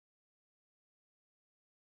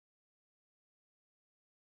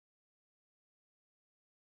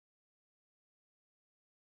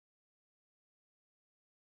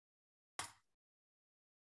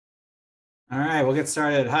All right, we'll get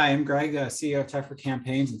started. Hi, I'm Greg, CEO of Tech for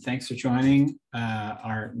Campaigns, and thanks for joining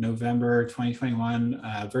our November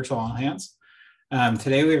 2021 Virtual All-Hands.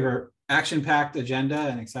 Today we have an action-packed agenda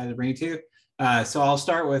and excited to bring it to you. So I'll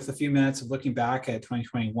start with a few minutes of looking back at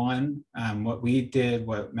 2021, what we did,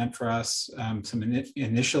 what it meant for us,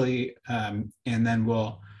 initially, and then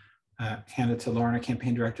we'll hand it to Lauren, our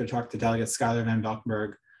campaign director, to talk to Delegate Schuyler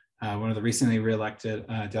Vanvalkenburg, one of the recently re-elected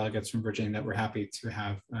delegates from Virginia that we're happy to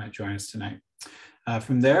have join us tonight.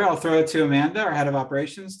 From there, I'll throw it to Amanda, our head of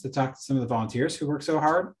operations, to talk to some of the volunteers who worked so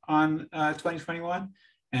hard on 2021,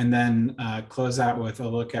 and then close out with a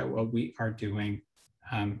look at what we are doing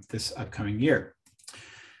this upcoming year.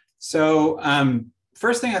 So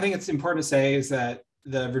first thing I think it's important to say is that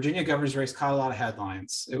the Virginia governor's race caught a lot of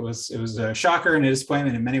headlines. It was a shocker and a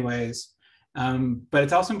disappointment in many ways. But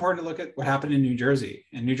it's also important to look at what happened in New Jersey.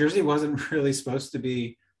 And New Jersey wasn't really supposed to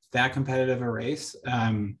be that competitive a race.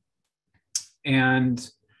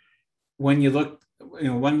 And when you look,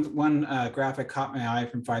 one graphic caught my eye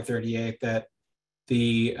from 538 that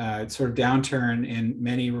the sort of downturn in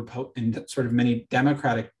many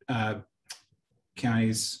Democratic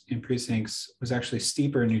counties and precincts was actually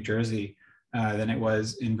steeper in New Jersey than it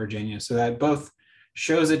was in Virginia. So that both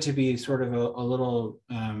shows it to be sort of a little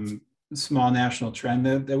small national trend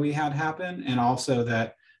that we had happen, and also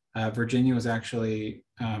that Virginia was actually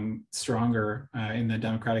stronger in the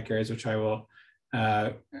Democratic areas, which I will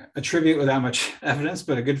attribute without much evidence,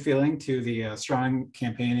 but a good feeling to the strong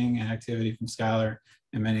campaigning and activity from Schuyler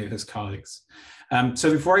and many of his colleagues.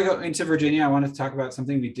 So before I go into Virginia, I wanted to talk about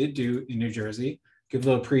something we did do in New Jersey, give a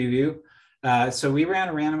little preview. So we ran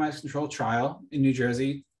a randomized controlled trial in New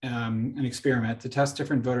Jersey, an experiment to test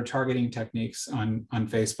different voter targeting techniques on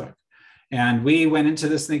Facebook. And we went into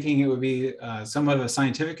this thinking it would be somewhat of a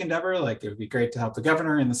scientific endeavor, like it would be great to help the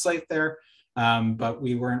governor in the slate there, but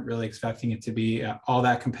we weren't really expecting it to be all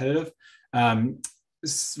that competitive. When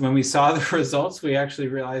we saw the results, we actually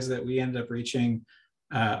realized that we ended up reaching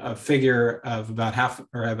a figure of about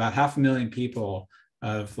half a million people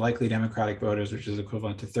of likely Democratic voters, which is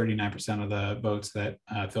equivalent to 39% of the votes that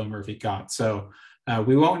Phil Murphy got. So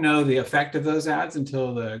we won't know the effect of those ads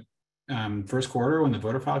until the first quarter when the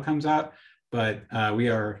voter file comes out, but we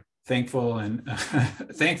are thankful and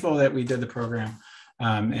thankful that we did the program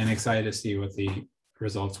and excited to see what the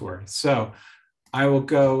results were. So I will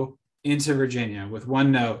go into Virginia with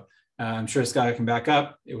one note. I'm sure Scott can back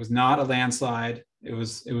up. It was not a landslide. It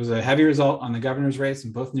was a heavy result on the governor's race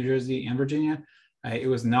in both New Jersey and Virginia. It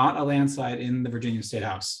was not a landslide in the Virginia State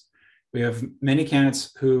House. We have many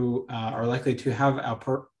candidates who are likely to have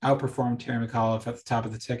outperformed Terry McAuliffe at the top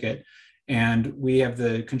of the ticket. And we have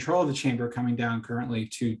the control of the chamber coming down currently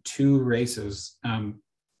to two races,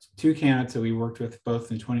 two candidates that we worked with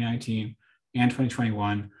both in 2019 and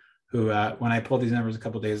 2021, who, when I pulled these numbers a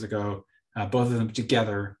couple of days ago, both of them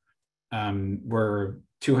together were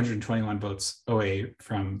 221 votes away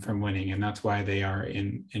from winning. And that's why they are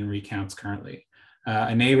in recounts currently.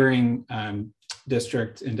 A neighboring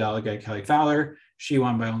district in Delegate Kelly Fowler, she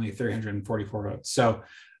won by only 344 votes. So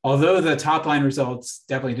although the top line results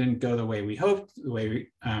definitely didn't go the way we hoped, the way we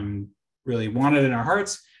really wanted in our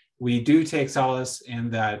hearts, we do take solace in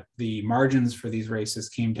that the margins for these races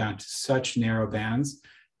came down to such narrow bands.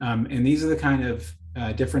 And these are the kind of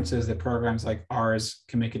differences that programs like ours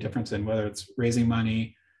can make a difference in, whether it's raising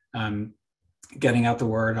money, getting out the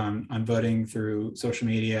word on voting through social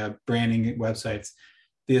media, branding websites.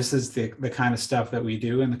 This is the kind of stuff that we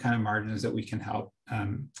do and the kind of margins that we can help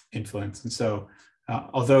influence. And so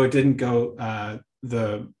although it didn't go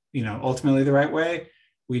ultimately the right way,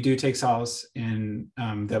 we do take solace in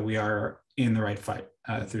that we are in the right fight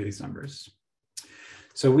through these numbers.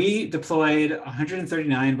 So we deployed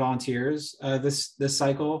 139 volunteers this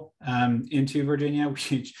cycle into Virginia.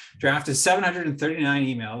 We drafted 739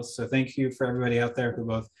 emails. So thank you for everybody out there who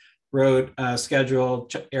both wrote,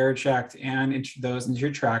 scheduled, error checked, and entered those into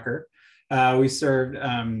your tracker. We served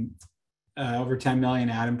over 10 million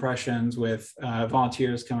ad impressions with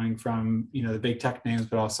volunteers coming from the big tech names,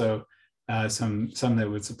 but also some that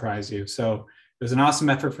would surprise you. So it was an awesome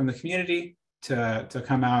effort from the community to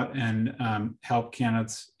come out and help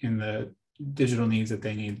candidates in the digital needs that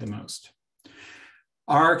they need the most.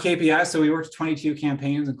 Our KPIs, so we worked 22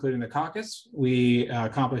 campaigns, including the caucus. We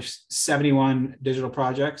accomplished 71 digital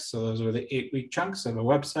projects. So those were the 8-week chunks of a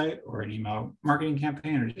website or an email marketing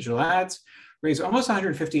campaign or digital ads. Raised almost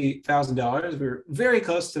 $150,000. We were very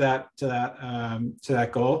close to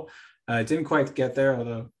that goal. It didn't quite get there,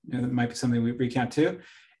 although it might be something we recount too.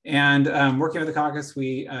 And working with the caucus,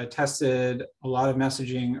 we tested a lot of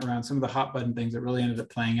messaging around some of the hot button things that really ended up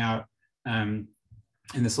playing out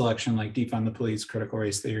in this election, like defund the police, critical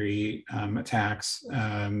race theory, attacks,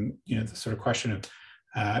 the sort of question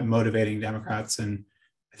of motivating Democrats. And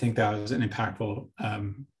I think that was an impactful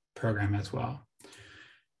program as well.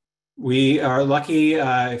 We are lucky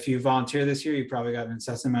if you volunteer this year, you probably got an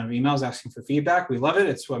incessant amount of emails asking for feedback. We love it.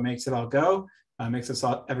 It's what makes it all go, makes us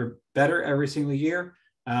all ever better every single year.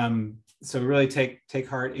 So really take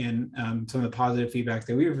heart in some of the positive feedback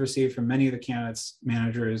that we've received from many of the candidates,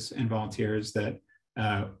 managers, and volunteers that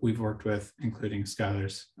we've worked with, including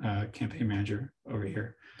Schuyler's campaign manager over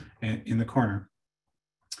here in the corner.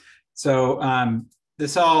 So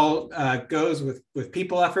this all goes with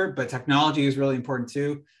people effort, but technology is really important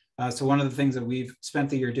too. So one of the things that we've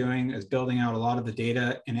spent the year doing is building out a lot of the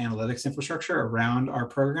data and analytics infrastructure around our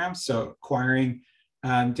programs. So acquiring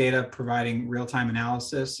data, providing real-time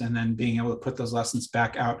analysis, and then being able to put those lessons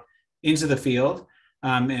back out into the field.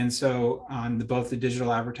 And so on both the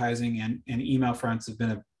digital advertising and email fronts have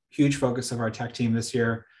been a huge focus of our tech team this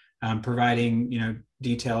year, providing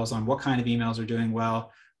details on what kind of emails are doing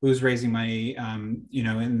well, who's raising money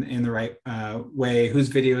in the right way,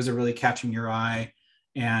 whose videos are really catching your eye,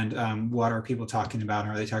 and what are people talking about?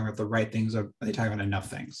 Are they talking about the right things? Or are they talking about enough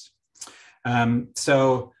things?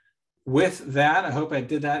 So with that, I hope I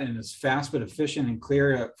did that in as fast but efficient and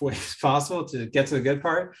clear a way as possible to get to the good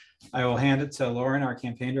part. I will hand it to Lauren, our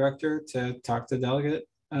campaign director, to talk to Delegate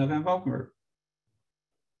Vanvalkenburg.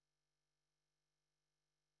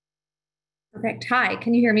 Perfect. Hi,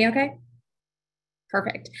 can you hear me okay?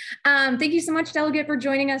 Perfect. Thank you so much, Delegate, for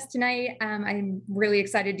joining us tonight. I'm really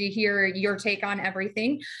excited to hear your take on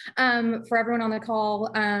everything. For everyone on the call,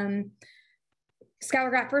 Schuyler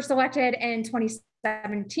got first elected in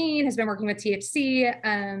 2017, has been working with TFC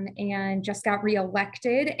and just got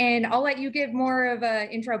reelected. And I'll let you give more of an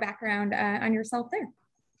intro background on yourself there.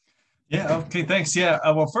 Yeah, okay, thanks. Yeah,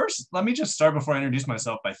 well, first, let me just start before I introduce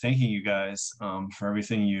myself by thanking you guys for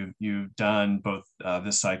everything you've done, both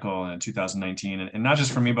this cycle and 2019, and not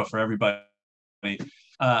just for me, but for everybody.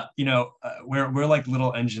 We're like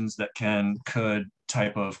little engines that could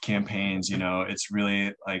type of campaigns. It's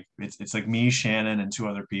really like it's like me, Shannon, and two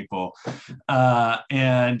other people,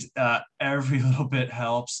 and every little bit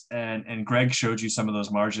helps. And Greg showed you some of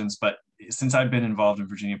those margins, but since I've been involved in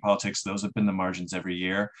Virginia politics, those have been the margins every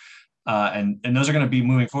year. And those are going to be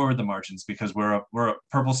moving forward, the margins, because we're a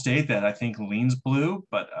purple state that I think leans blue,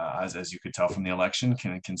 but as you could tell from the election,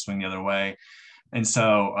 can swing the other way. And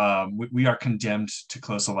so we are condemned to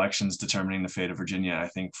close elections determining the fate of Virginia, I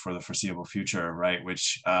think, for the foreseeable future, right?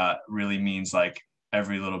 Which really means like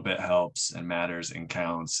every little bit helps and matters and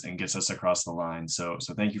counts and gets us across the line. So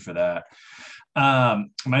thank you for that. My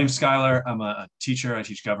name's Schuyler. I'm a teacher. I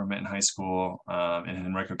teach government in high school in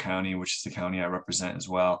Henrico County, which is the county I represent as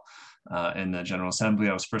well. In the General Assembly,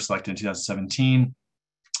 I was first elected in 2017.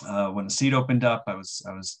 When the seat opened up, I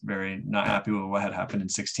was very not happy with what had happened in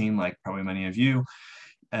 2016, like probably many of you,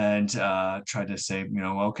 and tried to say,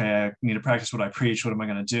 okay, I need to practice what I preach. What am I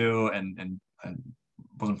going to do? And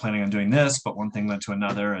wasn't planning on doing this, but one thing led to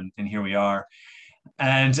another, and here we are.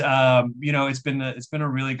 And it's been a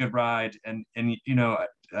really good ride, and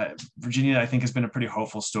Virginia, I think, has been a pretty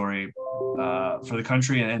hopeful story for the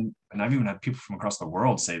country, and I've even had people from across the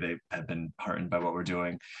world say they have been heartened by what we're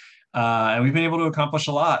doing, and we've been able to accomplish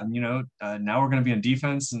a lot. And now we're going to be in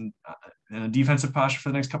defense and in a defensive posture for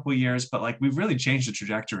the next couple of years, but like we've really changed the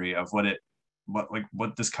trajectory of what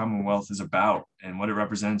this Commonwealth is about and what it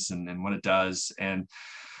represents and what it does. And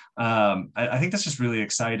I think that's just really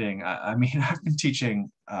exciting. I mean, I've been teaching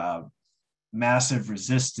massive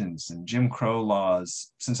resistance and Jim Crow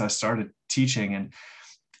laws since I started teaching, and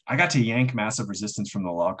I got to yank massive resistance from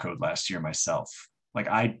the law code last year myself. Like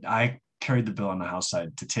I carried the bill on the House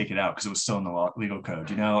side to take it out because it was still in the legal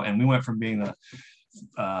code, and we went from being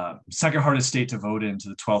the second hardest state to vote in to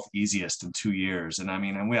the 12th easiest in 2 years. And I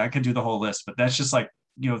mean, I could do the whole list, but that's just like,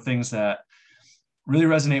 things that really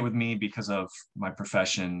resonate with me because of my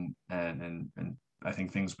profession and I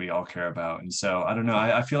think things we all care about. And so I don't know,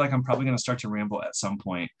 I feel like I'm probably going to start to ramble at some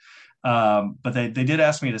point. But they did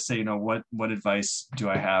ask me to say, what advice do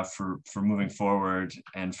I have for moving forward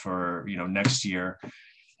and for, next year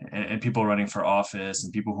and people running for office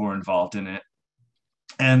and people who are involved in it.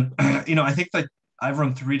 And, I think that I've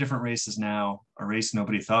run 3 different races now, a race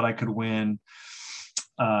nobody thought I could win,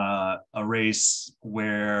 a race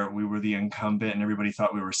where we were the incumbent and everybody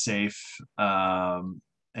thought we were safe. And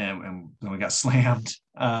then we got slammed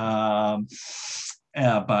by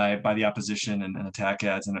the opposition and attack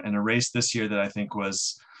ads, and a race this year that I think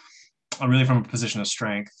was really from a position of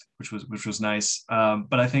strength, which was nice.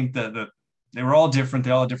 But I think that they were all different.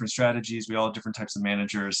 They all had different strategies. We all had different types of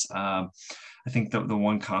managers. I think the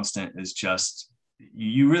one constant is just,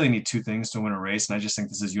 you really need two things to win a race. And I just think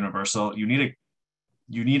this is universal. You need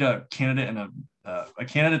a candidate and a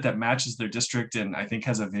candidate that matches their district, and I think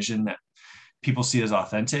has a vision that people see as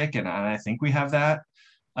authentic. And I think we have that.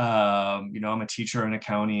 I'm a teacher in a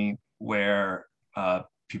county where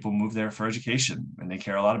people move there for education, and they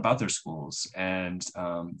care a lot about their schools, and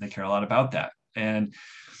they care a lot about that. And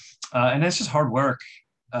it's just hard work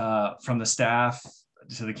from the staff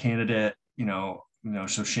to the candidate,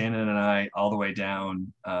 so Shannon and I all the way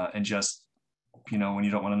down, and just, when you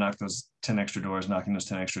don't want to knock those 10 extra doors, knocking those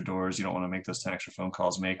 10 extra doors, you don't want to make those 10 extra phone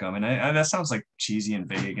calls, make them. And that sounds like cheesy and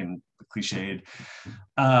vague and cliched.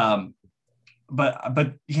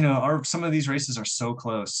 But some of these races are so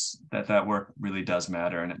close that work really does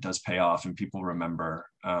matter, and it does pay off, and people remember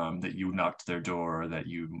that you knocked their door, or that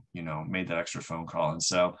you made that extra phone call. And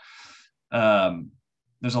so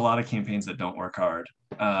there's a lot of campaigns that don't work hard.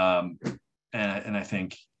 And I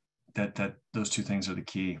think that those two things are the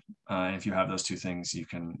key. And if you have those two things, you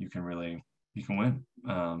can win.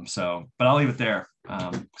 But I'll leave it there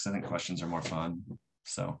because I think questions are more fun.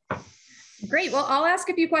 So. Great. Well, I'll ask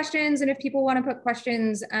a few questions, and if people want to put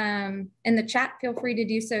questions in the chat, feel free to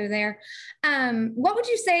do so there. What would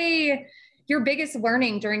you say your biggest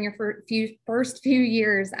learning during your first few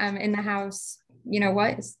years in the House,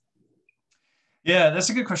 was? Yeah, that's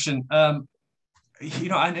a good question.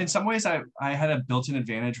 In some ways, I had a built-in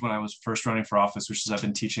advantage when I was first running for office, which is I've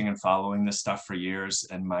been teaching and following this stuff for years,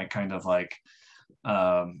 and my kind of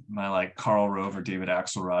my Karl Rove or David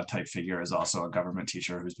Axelrod type figure is also a government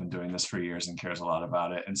teacher who's been doing this for years and cares a lot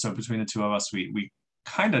about it. And so between the two of us, we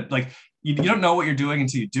kind of you don't know what you're doing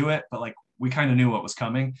until you do it, but we kind of knew what was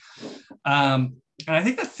coming. And I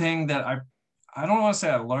think the thing that I don't want to say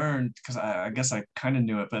I learned, because I guess I kind of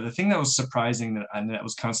knew it, but the thing that was surprising that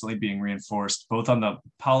was constantly being reinforced, both on the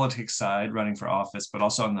politics side, running for office, but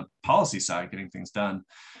also on the policy side, getting things done,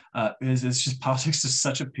 is it's just politics is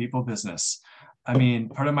such a people business. I mean,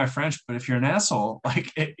 pardon my French, but if you're an asshole,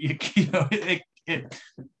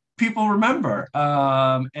 people remember.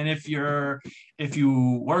 And if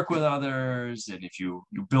you work with others, and if you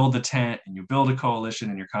build the tent and you build a coalition,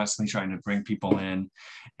 and you're constantly trying to bring people in,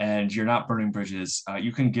 and you're not burning bridges,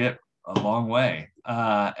 you can get a long way.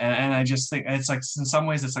 And I just think it's in some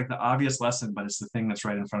ways it's the obvious lesson, but it's the thing that's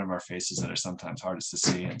right in front of our faces that are sometimes hardest to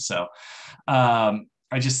see. And so I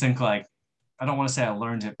just think I don't want to say I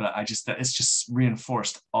learned it, but it's just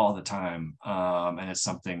reinforced all the time. And it's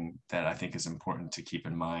something that I think is important to keep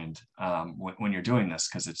in mind when you're doing this,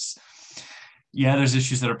 because there's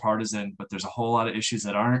issues that are partisan, but there's a whole lot of issues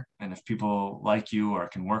that aren't. And if people like you, or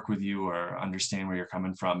can work with you, or understand where you're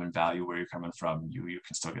coming from and value where you're coming from, you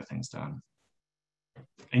can still get things done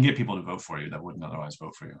and get people to vote for you that wouldn't otherwise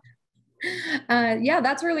vote for you. Yeah,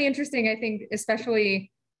 that's really interesting. I think,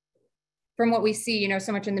 especially from what we see,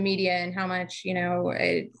 so much in the media, and how much,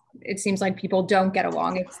 it seems like people don't get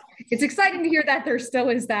along. It's exciting to hear that there still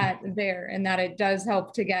is that there, and that it does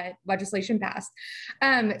help to get legislation passed.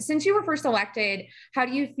 Since you were first elected, how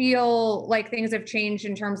do you feel like things have changed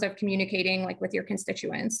in terms of communicating with your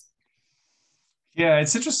constituents? Yeah,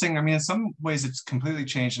 it's interesting. I mean, in some ways it's completely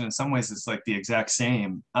changed, and in some ways it's the exact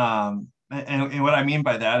same. And what I mean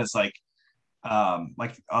by that is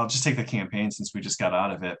I'll just take the campaign since we just got out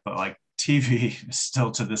of it, but TV is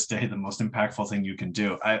still to this day the most impactful thing you can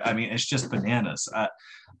do. I mean, it's just bananas.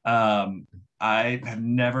 I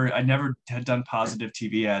never had done positive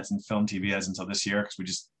TV ads and film TV ads until this year, because we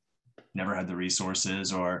just never had the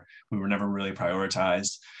resources, or we were never really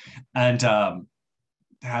prioritized. And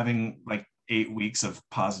having 8 weeks of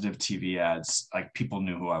positive TV ads, people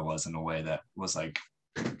knew who I was in a way that was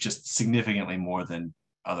just significantly more than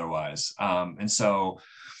otherwise. And so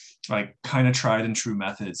kind of tried and true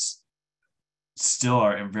methods still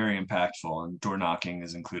are very impactful, and door knocking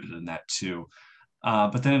is included in that too.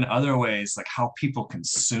 But then in other ways, how people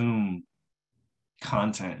consume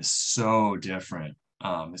content is so different.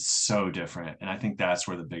 It's so different. And I think that's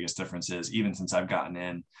where the biggest difference is, even since I've gotten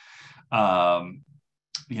in. I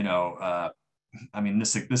mean,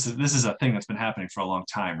 this is a thing that's been happening for a long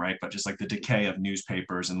time, right? But just the decay of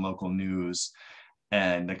newspapers and local news,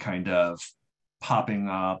 and the kind of popping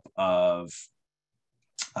up of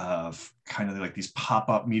kind of these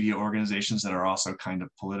pop-up media organizations that are also kind of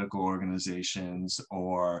political organizations,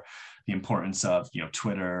 or the importance of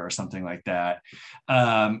Twitter or something like that.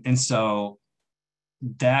 And so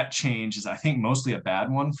that change is, I think, mostly a bad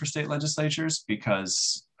one for state legislatures,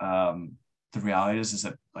 because the reality is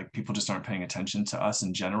that people just aren't paying attention to us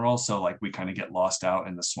in general. So we kind of get lost out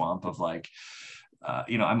in the swamp of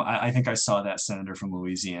I think I saw that senator from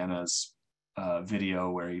Louisiana's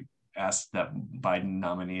video where he asked that Biden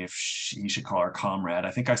nominee if he should call her comrade.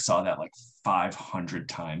 I think I saw that like 500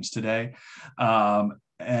 times today.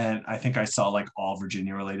 And I think I saw like all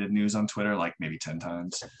Virginia related news on Twitter, like maybe 10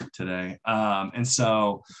 times today. And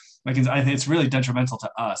so I think it's really detrimental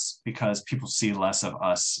to us because people see less of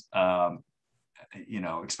us,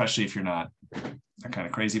 especially if you're not a kind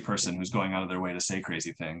of crazy person who's going out of their way to say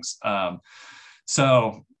crazy things.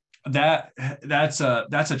 So that's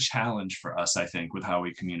a challenge for us, I think, with how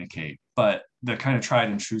we communicate. But the kind of tried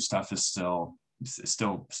and true stuff is still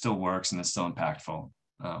works and it's still impactful,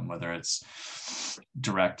 whether it's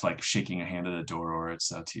direct, like shaking a hand at a door, or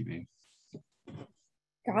it's TV.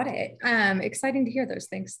 Got it. Exciting to hear those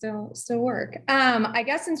things still work. I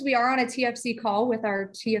guess since we are on a TFC call with our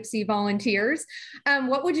TFC volunteers,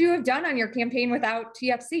 what would you have done on your campaign without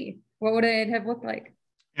TFC? What would it have looked like?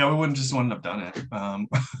 Yeah, we wouldn't have done it.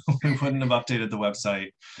 We wouldn't have updated the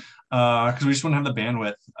website because we just wouldn't have the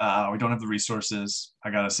bandwidth. We don't have the resources.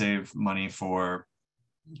 I got to save money for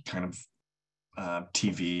kind of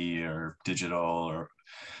TV or digital,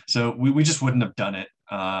 so we just wouldn't have done it.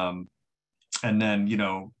 And then,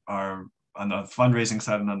 on the fundraising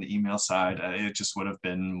side and on the email side, it just would have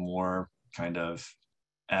been more kind of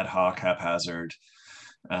ad hoc, haphazard.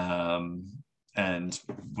 And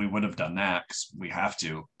we would have done that because we have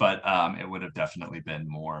to, but it would have definitely been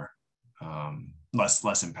more, less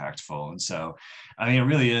impactful. And so, it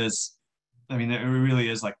really is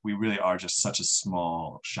like, we really are just such a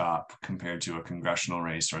small shop compared to a congressional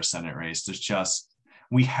race or a Senate race. There's just,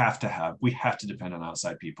 we have to depend on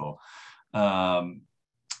outside people. We're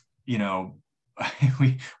 3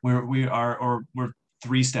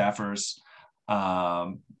 staffers,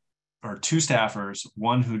 or 2 staffers,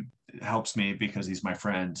 one who helps me because he's my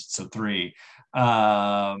friend, so 3,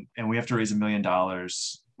 and we have to raise $1 million.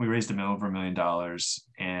 We raised over $1 million,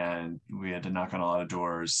 and we had to knock on a lot of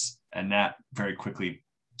doors, and that very quickly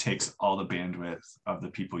takes all the bandwidth of the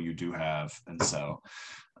people you do have. And so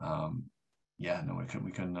we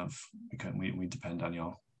depend on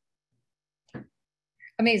y'all.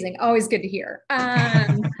 Amazing. Always good to hear. I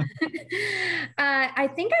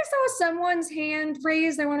think I saw someone's hand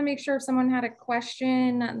raised. I want to make sure if someone had a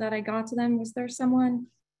question that I got to them. Was there someone?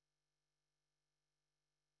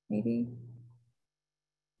 Maybe.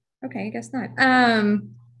 Okay, I guess not.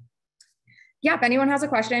 Yeah, if anyone has a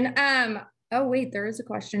question. Oh, wait, there is a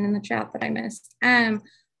question in the chat that I missed.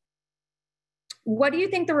 What do you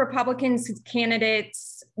think the Republicans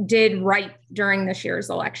candidates did right during this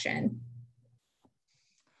year's election?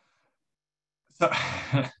 So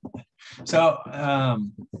I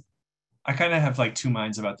kind of have like 2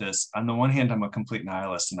 minds about this. On the one hand, I'm a complete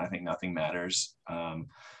nihilist and I think nothing matters. And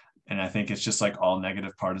I think it's just like all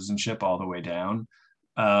negative partisanship all the way down.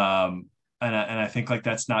 And I think like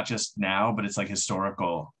that's not just now, but it's like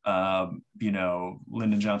historical.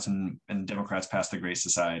 Lyndon Johnson and Democrats pass the Great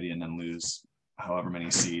Society and then lose however many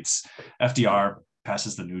seats. FDR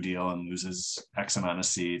passes the New Deal and loses X amount of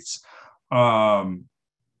seats.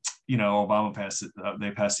 Obama passed it,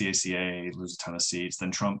 they passed the ACA, lose a ton of seats. Then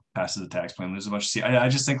Trump passes the tax plan, lose a bunch of seats. I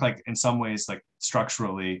just think like in some ways, like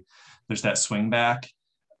structurally, there's that swing back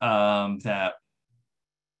that,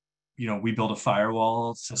 we build a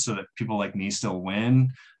firewall so that people like me still win.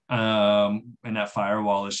 And that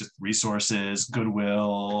firewall is just resources,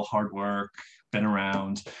 goodwill, hard work, been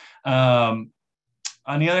around. On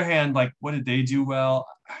the other hand, like, what did they do well?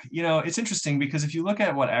 It's interesting because if you look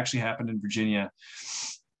at what actually happened in Virginia,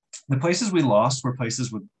 the places we lost were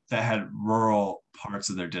places that had rural parts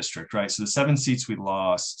of their district, right? So the 7 seats we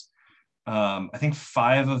lost, I think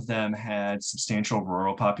 5 of them had substantial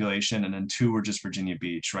rural population, and then 2 were just Virginia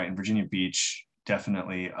Beach, right? And Virginia Beach,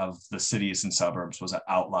 definitely of the cities and suburbs, was an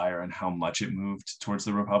outlier in how much it moved towards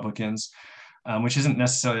the Republicans, which isn't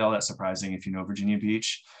necessarily all that surprising if you know Virginia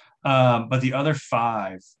Beach. But the other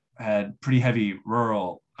 5 had pretty heavy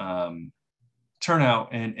rural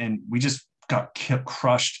turnout, and we just got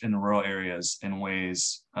crushed in the rural areas in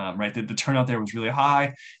ways, right? The turnout there was really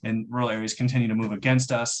high, and rural areas continue to move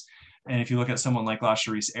against us. And if you look at someone like La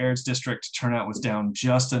Charisse-Aird's district, turnout was down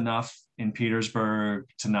just enough in Petersburg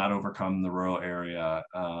to not overcome the rural area.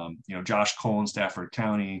 Josh Cole in Stafford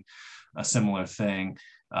County, a similar thing.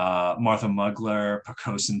 Martha Mugler,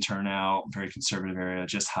 Poquoson turnout, very conservative area,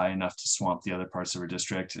 just high enough to swamp the other parts of her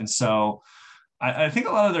district. And so I think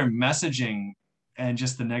a lot of their messaging and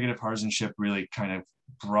just the negative partisanship really kind of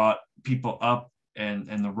brought people up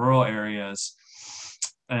in the rural areas.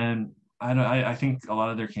 And I think a lot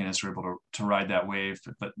of their candidates were able to ride that wave,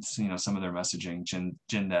 but some of their messaging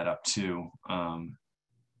ginned that up too. And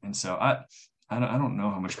so I don't know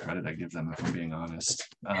how much credit I give them, if I'm being honest.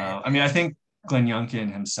 I mean, I think Glenn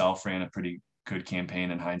Youngkin himself ran a pretty good campaign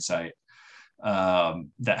in hindsight,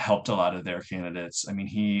 that helped a lot of their candidates. I mean,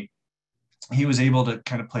 he was able to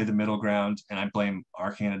kind of play the middle ground, and I blame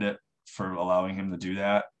our candidate for allowing him to do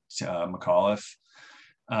that, McAuliffe.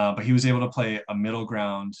 But he was able to play a middle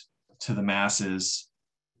ground to the masses,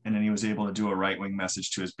 and then he was able to do a right-wing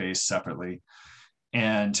message to his base separately.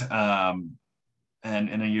 And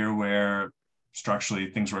in a year where structurally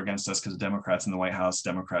things were against us because of Democrats in the White House,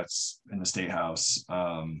 Democrats in the State House,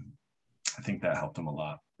 I think that helped him a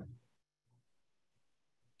lot.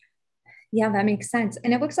 Yeah, that makes sense.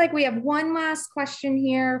 And it looks like we have one last question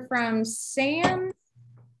here from Sam.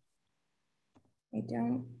 I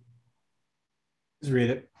don't. Just read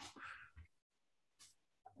it.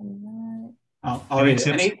 I'll read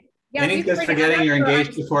read it. Any tips for getting your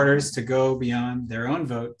engaged supporters to go beyond their own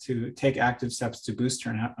vote to take active steps to boost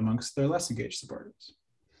turnout amongst their less engaged supporters?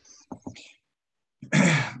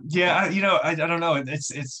 Yeah, I don't know.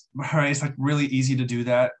 It's like really easy to do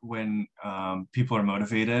that when people are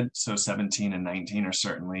motivated. So 17 and 19 are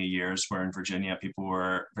certainly years where in Virginia people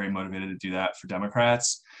were very motivated to do that for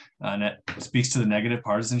Democrats, and it speaks to the negative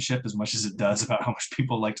partisanship as much as it does about how much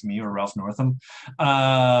people liked me or Ralph Northam.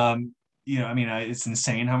 I mean, it's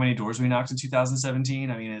insane how many doors we knocked in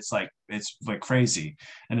 2017. I mean, it's like crazy.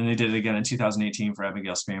 And then they did it again in 2018 for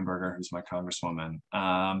Abigail Spanberger, who's my congresswoman.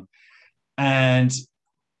 And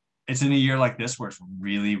it's in a year like this where it's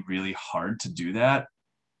really, really hard to do that.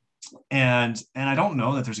 And I don't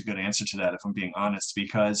know that there's a good answer to that, if I'm being honest,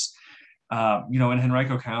 because, in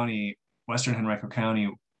Henrico County, Western Henrico County,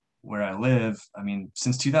 where I live, I mean,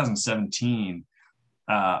 since 2017,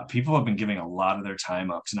 people have been giving a lot of their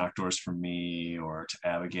time up to knock doors for me or to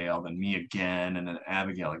Abigail, then me again, and then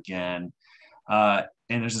Abigail again. And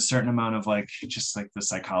there's a certain amount of just the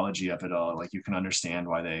psychology of it all. Like, you can understand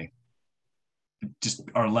why they just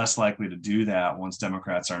are less likely to do that once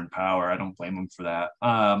Democrats are in power. I don't blame them for that.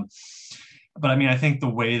 But I mean, I think the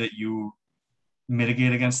way that you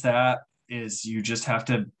mitigate against that is you have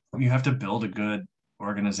to build a good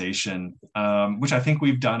organization, which I think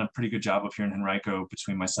we've done a pretty good job of here in Henrico,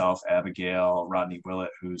 between myself, Abigail, Rodney Willett,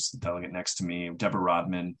 who's the delegate next to me, Deborah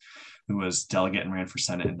Rodman, who was delegate and ran for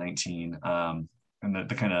Senate in 19, and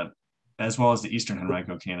the kind of, as well as the Eastern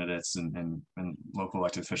Henrico candidates and local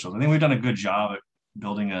elected officials. I think we've done a good job at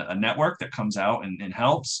building a network that comes out and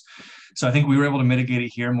helps. So I think we were able to mitigate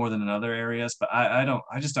it here more than in other areas, but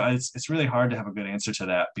it's really hard to have a good answer to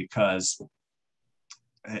that, because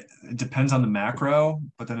it depends on the macro,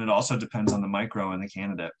 but then it also depends on the micro and the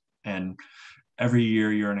candidate. And every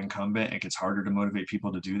year you're an incumbent, it gets harder to motivate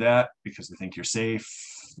people to do that because they think you're safe,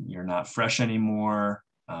 you're not fresh anymore.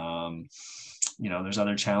 There's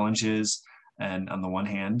other challenges. And on the one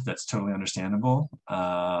hand, that's totally understandable.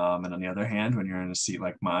 And on the other hand, when you're in a seat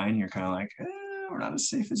like mine, you're kind of like, we're not as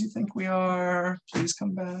safe as you think we are. Please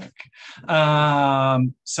come back.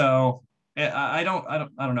 So I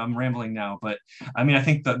don't know. I'm rambling now, but I mean, I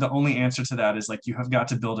think the only answer to that is you have got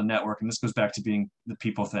to build a network. And this goes back to being the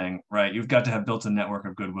people thing, right? You've got to have built a network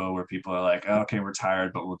of goodwill where people are like, oh, okay, we're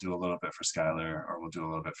tired, but we'll do a little bit for Schuyler, or we'll do a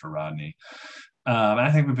little bit for Rodney. And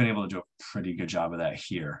I think we've been able to do a pretty good job of that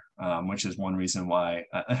here, which is one reason why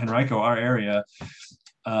Henrico, our area,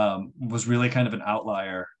 was really kind of an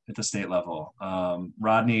outlier at the state level.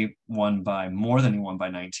 Rodney won by more than he won by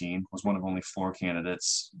 19, was one of only 4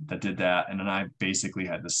 candidates that did that. And then I basically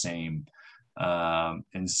had the same.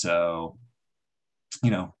 And so,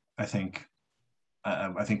 I think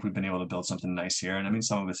we've been able to build something nice here. And I mean,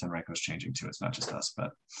 some of it's Henrico's changing too. It's not just us,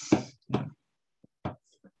 but yeah.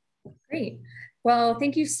 Great. Well,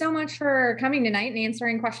 thank you so much for coming tonight and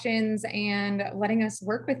answering questions and letting us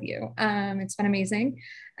work with you. It's been amazing.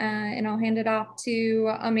 And I'll hand it off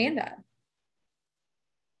to Amanda.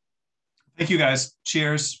 Thank you, guys.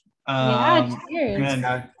 Cheers. Cheers.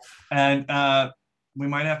 And we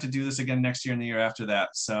might have to do this again next year and the year after that.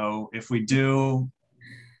 So if we do,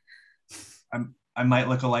 I might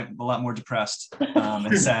look a lot more depressed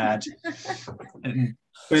and sad.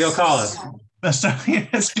 But you'll call us.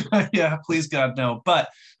 Yeah, please God, no. But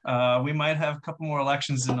we might have a couple more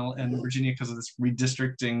elections in Virginia because of this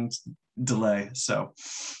redistricting delay. So,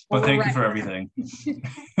 but thank you for everything.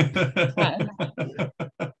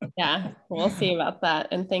 Yeah, we'll see about that.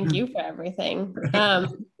 And thank you for everything.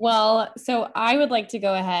 Well, so I would like to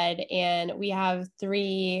go ahead, and we have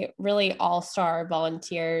 3 really all-star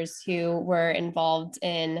volunteers who were involved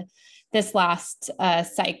in this last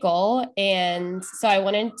cycle. And so I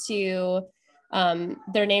wanted to,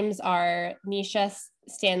 their names are Nisha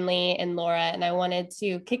Stanley and Laura, and I wanted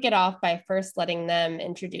to kick it off by first letting them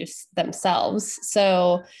introduce themselves.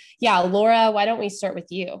 So yeah, Laura, why don't we start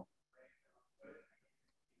with you?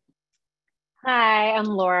 Hi, I'm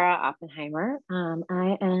Laura Oppenheimer.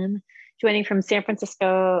 I am joining from San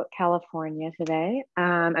Francisco, California today.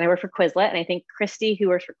 And I work for Quizlet, and I think Christy, who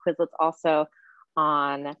works for Quizlet's also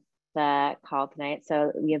on the call tonight.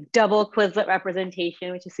 So we have double Quizlet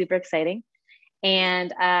representation, which is super exciting.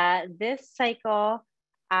 And this cycle,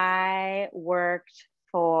 I worked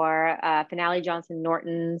for Finale Johnson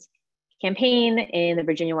Norton's campaign in the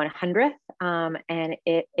Virginia 100th. And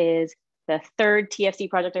it is the third TFC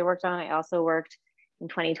project I worked on. I also worked in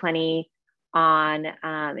 2020 on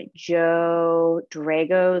Joe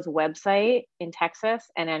Drago's website in Texas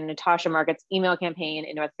and then Natasha Market's email campaign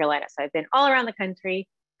in North Carolina. So I've been all around the country,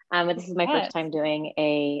 but this is my first time doing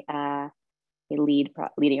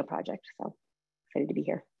leading a project. So excited to be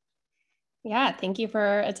here. Yeah, thank you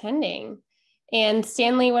for attending. And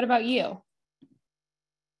Stanley, what about you?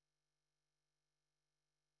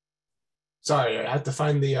 Sorry, I had to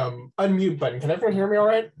find the unmute button. Can everyone hear me all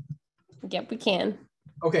right? Yep, we can.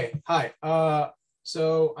 Okay, hi.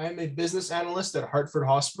 So I'm a business analyst at Hartford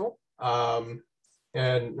Hospital.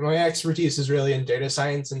 And my expertise is really in data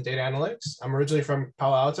science and data analytics. I'm originally from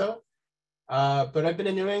Palo Alto, but I've been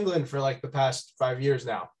in New England for like the past 5 years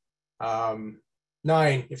now.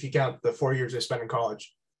 9, if you count the 4 years I spent in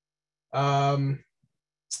college.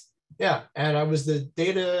 Yeah, and I was the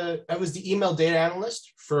email data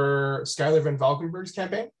analyst for Schuyler Vanvalkenburg's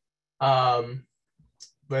campaign,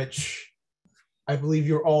 which I believe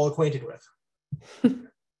you're all acquainted with.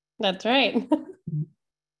 That's right.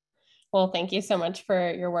 Well, thank you so much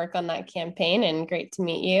for your work on that campaign and great to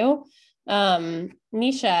meet you.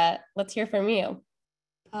 Nisha, let's hear from you.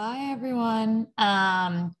 Hi, everyone.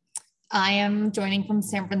 I am joining from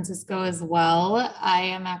San Francisco as well. I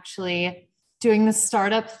am actually doing the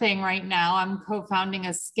startup thing right now. I'm co-founding a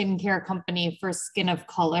skincare company for skin of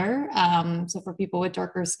color. So for people with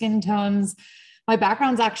darker skin tones. My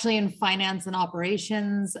background's actually in finance and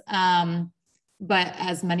operations. But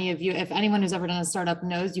as many of you, if anyone who's ever done a startup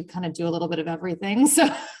knows, you kind of do a little bit of everything. So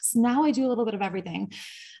now I do a little bit of everything.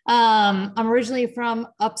 I'm originally from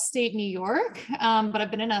upstate New York, but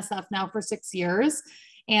I've been in SF now for 6 years.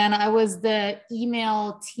 And I was the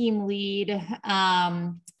email team lead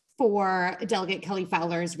for Delegate Kelly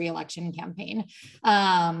Fowler's reelection campaign.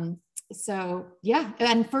 So yeah,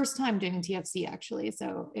 and first time doing TFC actually.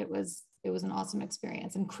 So it was an awesome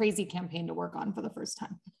experience and crazy campaign to work on for the first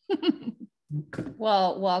time.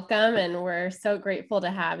 Well, welcome. And we're so grateful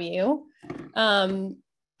to have you.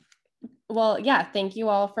 Well, yeah, thank you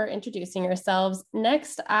all for introducing yourselves.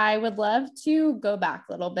 Next, I would love to go back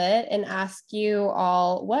a little bit and ask you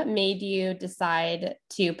all what made you decide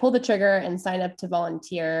to pull the trigger and sign up to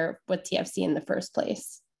volunteer with TFC in the first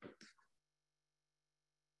place?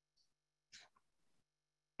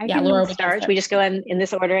 Laura, start. We just go in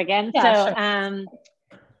this order again. Yeah, so, sure.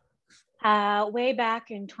 Way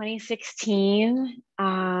back in 2016, it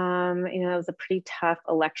was a pretty tough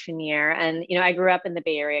election year. And, I grew up in the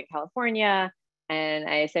Bay Area, California, and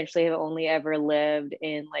I essentially have only ever lived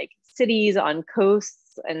in like cities on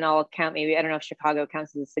coasts, and I'll count maybe, I don't know if Chicago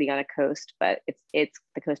counts as a city on a coast, but it's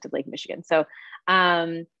the coast of Lake Michigan. So,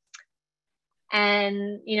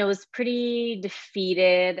 was pretty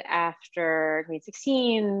defeated after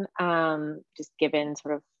 2016, just given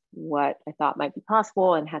sort of what I thought might be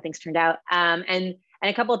possible and how things turned out. And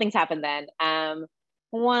a couple of things happened then.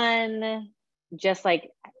 One, just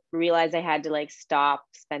like realized I had to like stop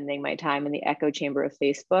spending my time in the echo chamber of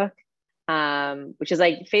Facebook, which is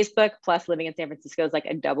like Facebook plus living in San Francisco is like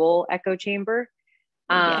a double echo chamber.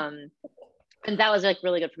 And that was like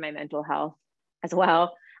really good for my mental health as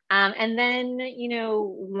well. And then,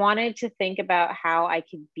 wanted to think about how I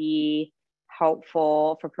could be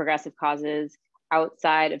helpful for progressive causes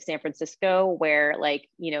outside of San Francisco, where like,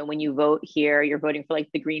 when you vote here, you're voting for like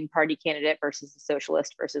the Green Party candidate versus the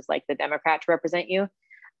socialist versus like the Democrat to represent you.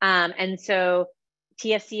 And so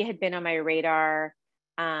TFC had been on my radar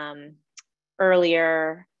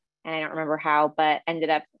earlier, and I don't remember how, but ended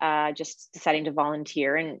up just deciding to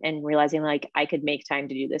volunteer and realizing like I could make time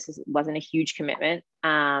to do this. It wasn't a huge commitment,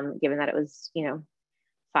 given that it was,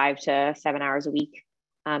 5 to 7 hours a week,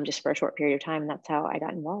 just for a short period of time. And that's how I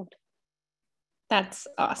got involved. That's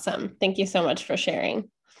awesome. Thank you so much for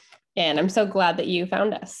sharing. And I'm so glad that you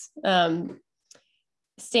found us.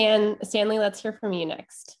 Stanley, let's hear from you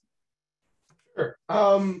next. Sure.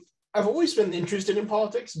 I've always been interested in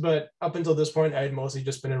politics, but up until this point, I had mostly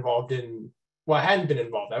just been involved I hadn't been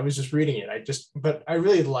involved. I was just reading it. But I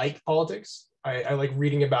really like politics. I like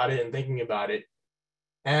reading about it and thinking about it.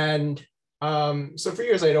 And so for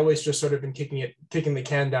years, I'd always just sort of been kicking the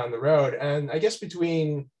can down the road. And I guess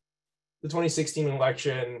between the 2016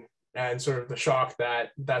 election and sort of the shock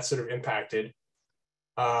that sort of impacted,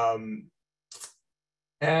 and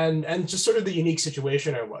just sort of the unique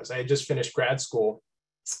situation I had just finished grad school,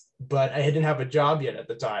 but I didn't have a job yet at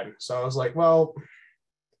the time. So I was like, well,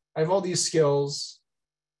 I have all these skills,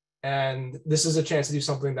 and this is a chance to do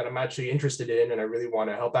something that I'm actually interested in and I really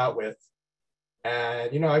want to help out with.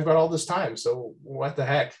 And, you know, I've got all this time, so what the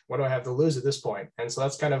heck? What do I have to lose at this point? And so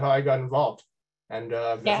that's kind of how I got involved, and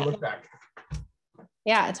never looked back.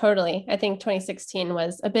 Yeah, totally. I think 2016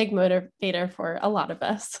 was a big motivator for a lot of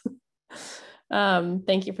us.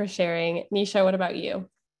 Thank you for sharing. Nisha, what about you?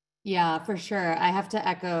 Yeah, for sure. I have to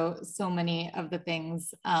echo so many of the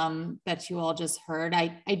things that you all just heard.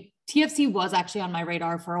 TFC was actually on my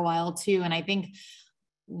radar for a while too. And I think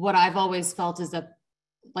what I've always felt is that,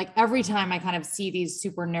 like, every time I kind of see these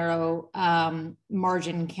super narrow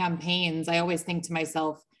margin campaigns, I always think to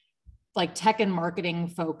myself, like, tech and marketing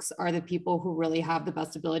folks are the people who really have the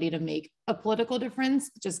best ability to make a political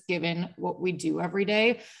difference, just given what we do every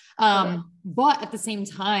day. But at the same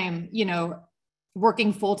time, you know,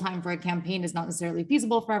 working full-time for a campaign is not necessarily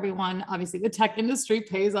feasible for everyone. Obviously, the tech industry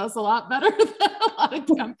pays us a lot better than a lot of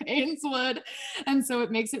campaigns would. And so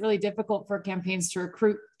it makes it really difficult for campaigns to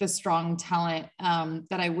recruit the strong talent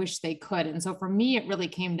that I wish they could. And so for me, it really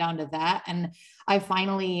came down to that. And I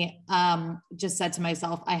finally just said to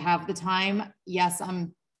myself, I have the time. Yes,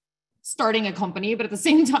 I'm starting a company, but at the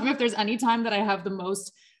same time, if there's any time that I have the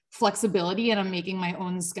most flexibility and I'm making my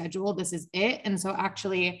own schedule, this is it. And so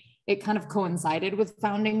actually, it kind of coincided with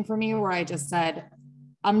founding for me, where I just said,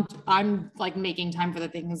 I'm like making time for the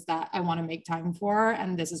things that I want to make time for.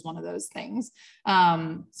 And this is one of those things.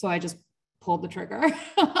 So I just pulled the trigger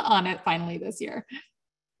on it finally this year.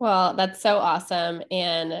 Well, that's so awesome.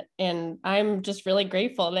 And I'm just really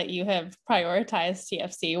grateful that you have prioritized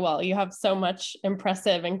TFC. Well, you have so much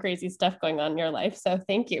impressive and crazy stuff going on in your life. So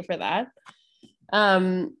thank you for that.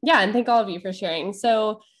 And thank all of you for sharing.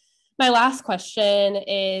 So my last question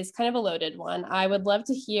is kind of a loaded one. I would love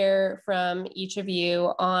to hear from each of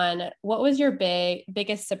you on what was your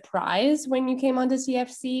biggest surprise when you came onto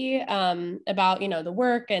TFC, about, you know, the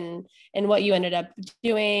work and what you ended up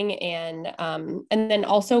doing, and then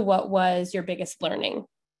also what was your biggest learning.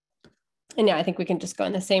 And I think we can just go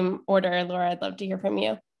in the same order. Laura, I'd love to hear from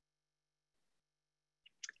you.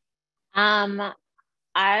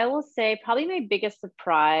 I will say probably my biggest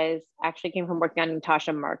surprise actually came from working on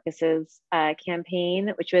Natasha Marcus's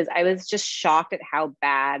campaign, which was, I was just shocked at how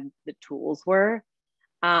bad the tools were.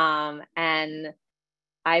 And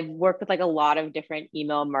I've worked with like a lot of different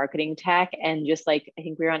email marketing tech, and just like, I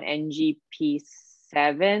think we were on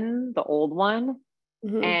NGP7, the old one.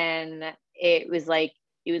 Mm-hmm. And it was like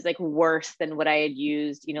worse than what I had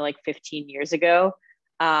used, you know, like 15 years ago.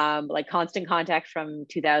 Like Constant Contact from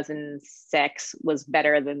 2006 was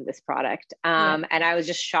better than this product. And I was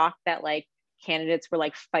just shocked that like candidates were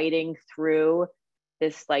like fighting through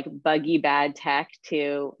this like buggy bad tech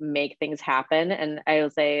to make things happen. And I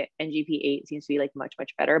will say NGP8 seems to be like much,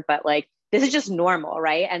 much better, but like this is just normal,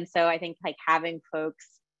 right? And so I think like having folks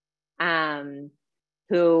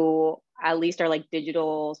who at least are like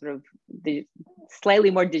digital, sort of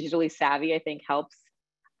slightly more digitally savvy, I think helps.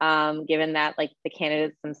 Given that like the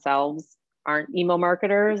candidates themselves aren't email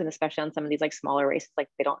marketers, and especially on some of these like smaller races, like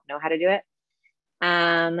they don't know how to do it.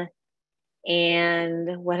 And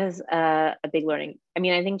what is a big learning? I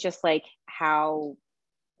mean, I think just like how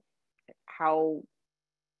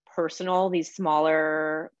personal these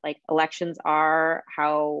smaller like elections are,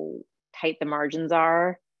 how tight the margins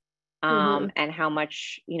are, and how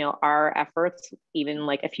much, you know, our efforts, even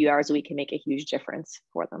like a few hours a week, can make a huge difference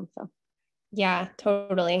for them. So. Yeah,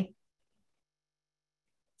 totally.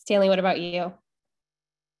 Stanley, what about you?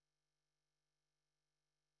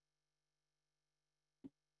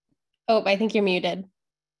 Oh, I think you're muted.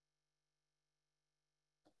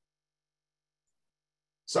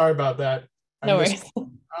 Sorry about that. No worries.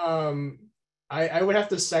 I would have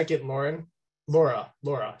to second Laura,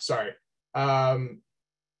 sorry. The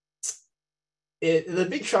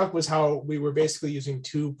big shock was how we were basically using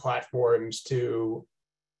two platforms to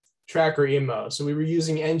track our emails. So we were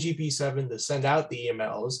using NGP7 to send out the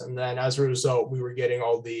emails, and then as a result, we were getting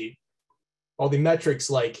all the metrics,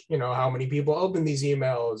 like, you know, how many people opened these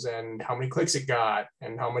emails and how many clicks it got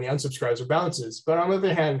and how many unsubscribes or bounces. But on the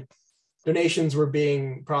other hand, donations were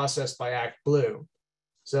being processed by ActBlue.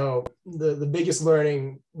 So the biggest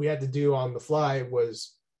learning we had to do on the fly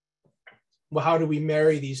was, well, how do we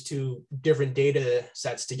marry these two different data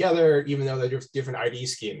sets together, even though they're different ID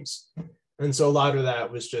schemes? And so a lot of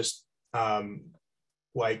that was just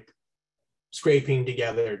like scraping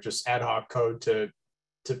together just ad hoc code to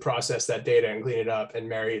process that data and clean it up and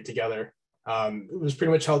marry it together. It was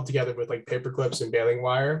pretty much held together with like paper clips and baling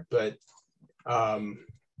wire, but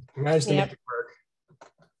managed to make it work.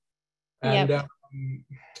 And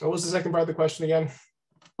what was the second part of the question again?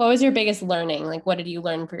 What was your biggest learning? Like, what did you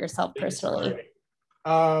learn for yourself personally?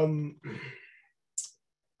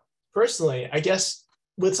 Personally, I guess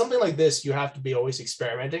with something like this, you have to be always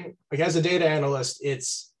experimenting. Like as a data analyst,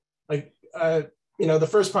 it's like, the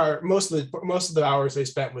first part, most of the hours I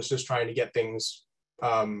spent was just trying to get things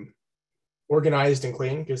organized and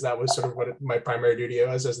clean, because that was sort of what my primary duty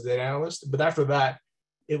was as a data analyst. But after that,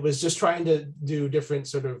 it was just trying to do different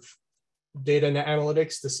sort of data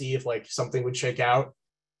analytics to see if like something would shake out,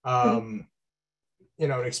 and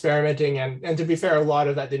experimenting. And to be fair, a lot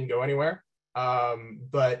of that didn't go anywhere.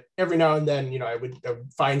 But every now and then, I would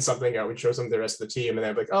find something, I would show some to the rest of the team, and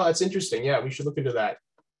they'd be like, oh, that's interesting. Yeah, we should look into that.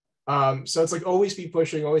 So it's like always be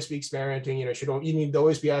pushing, always be experimenting. You need to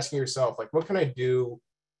always be asking yourself, like, what can I do?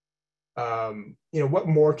 What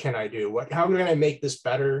more can I do? How can I make this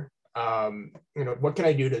better? What can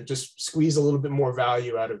I do to just squeeze a little bit more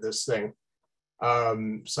value out of this thing?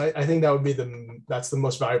 So I think that would be that's the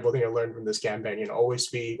most valuable thing I learned from this campaign. Always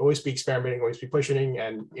be experimenting, always be pushing,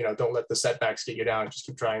 and don't let the setbacks get you down. Just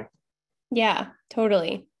keep trying. Yeah,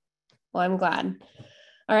 totally. Well, I'm glad.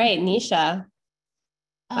 All right, Nisha.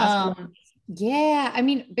 Yeah, I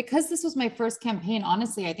mean, because this was my first campaign,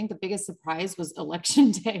 honestly, I think the biggest surprise was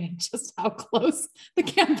election day and just how close the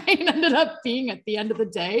campaign ended up being at the end of the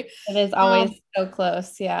day. It is always so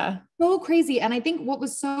close. Yeah. So crazy. And I think what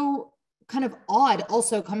was so kind of odd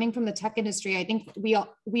also coming from the tech industry, I think we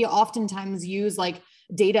oftentimes use like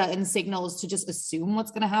data and signals to just assume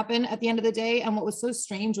what's going to happen at the end of the day. And what was so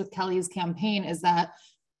strange with Kelly's campaign is that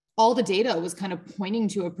all the data was kind of pointing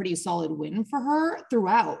to a pretty solid win for her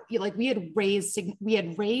throughout. Like we had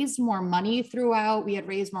raised more money throughout. We had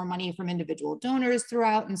raised more money from individual donors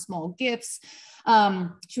throughout and small gifts.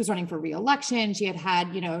 She was running for re-election. She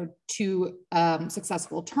had 2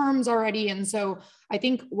 successful terms already. And so I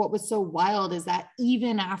think what was so wild is that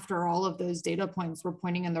even after all of those data points were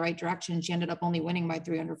pointing in the right direction, she ended up only winning by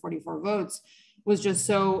 344 votes, was just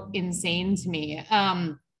so insane to me.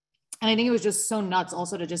 And I think it was just so nuts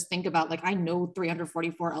also to just think about, like, I know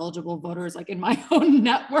 344 eligible voters, like in my own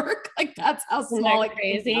network, like that's how small it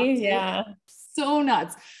crazy. Yeah. So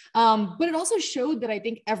nuts. But it also showed that I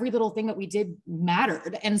think every little thing that we did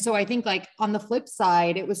mattered. And so I think like on the flip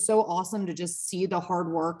side, it was so awesome to just see the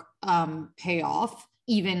hard work pay off,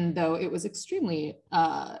 even though it was extremely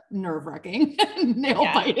nerve-wracking and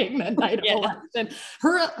nail-biting that night of election.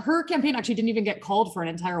 Her campaign actually didn't even get called for an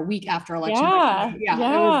entire week after election. It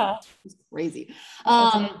was crazy.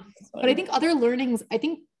 But I think other learnings, I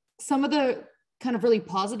think some of the kind of really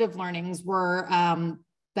positive learnings were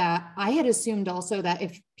that I had assumed also that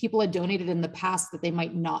if people had donated in the past, that they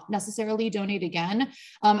might not necessarily donate again.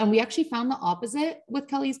 And we actually found the opposite with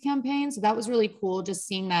Kelly's campaign. So that was really cool, just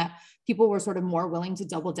seeing that people were sort of more willing to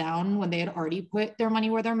double down when they had already put their money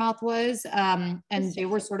where their mouth was. And they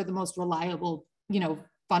were sort of the most reliable,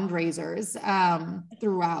 fundraisers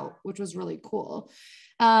throughout, which was really cool.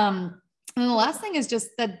 And the last thing is just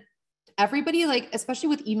that everybody, like, especially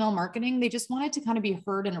with email marketing, they just wanted to kind of be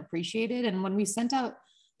heard and appreciated. And when we sent out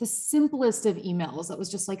the simplest of emails that was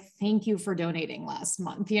just like, thank you for donating last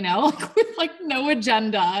month, like with like no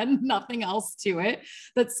agenda and nothing else to it,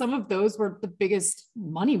 that some of those were the biggest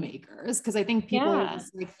money makers. Cause I think people were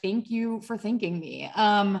just like, thank you for thanking me.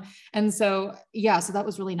 And so, so that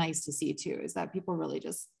was really nice to see too, is that people really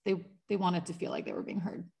just, they wanted to feel like they were being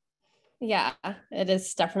heard. Yeah, it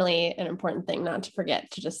is definitely an important thing not to forget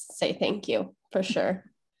to just say thank you, for sure.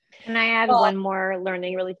 Can I add one more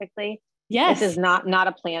learning really quickly? Yes. This is not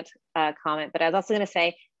a plant comment, but I was also going to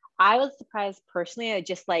say, I was surprised personally at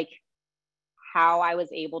just like how I was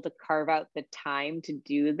able to carve out the time to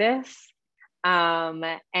do this.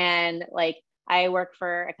 And like, I work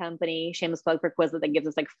for a company, shameless plug for Quizlet, that gives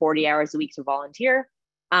us like 40 hours a week to volunteer.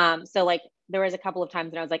 So like there was a couple of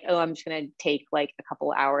times when I was like, oh, I'm just going to take like a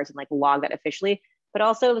couple of hours and like log that officially. But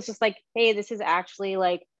also it was just like, hey, this is actually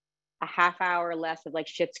like a half hour less of like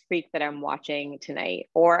Schitt's Creek that I'm watching tonight,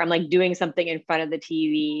 or I'm like doing something in front of the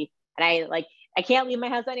TV, and I can't leave my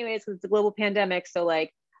house anyways because it's a global pandemic. So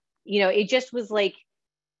like, it just was like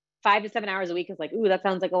 5 to 7 hours a week is like, ooh, that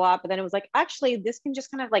sounds like a lot. But then it was like, actually, this can just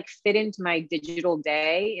kind of like fit into my digital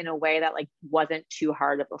day in a way that like wasn't too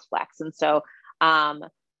hard of a flex. And so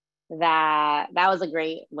that was a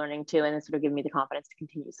great learning too. And it sort of gave me the confidence to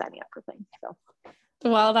continue signing up for things. So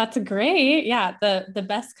Well, that's great. Yeah, the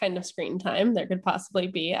best kind of screen time there could possibly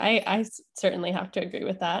be. I certainly have to agree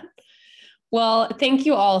with that. Well, thank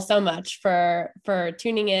you all so much for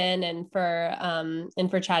tuning in and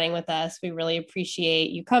for chatting with us. We really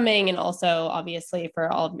appreciate you coming, and also obviously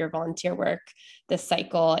for all of your volunteer work this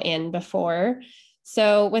cycle and before.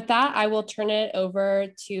 So with that, I will turn it over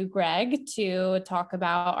to Greg to talk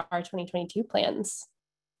about our 2022 plans.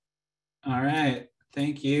 All right.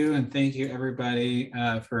 Thank you. And thank you everybody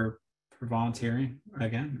for volunteering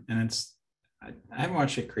again. And I haven't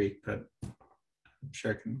watched it Creek, but I'm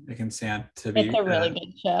sure it can stand to be. It's a really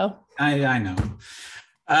good show. I know.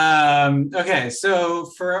 Okay, so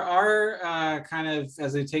for our kind of,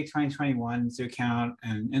 as we take 2021 into account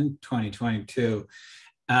and in 2022,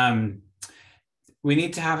 we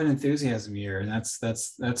need to have an enthusiasm year, and that's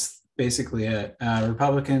basically it.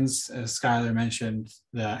 Republicans, as Schuyler mentioned,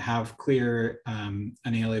 that have clear,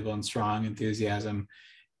 unalienable and strong enthusiasm.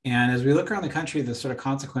 And as we look around the country, the sort of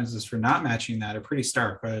consequences for not matching that are pretty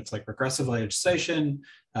stark, whether it's like regressive legislation,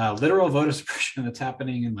 literal voter suppression that's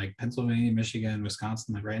happening in like Pennsylvania, Michigan,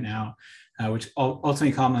 Wisconsin, like right now, which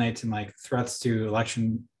ultimately culminates in like threats to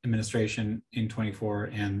election administration in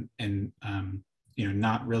 24 and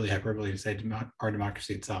not really hyperbole to say our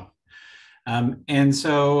democracy itself. And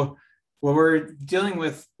so what we're dealing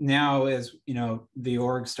with now is, the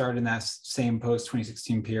org started in that same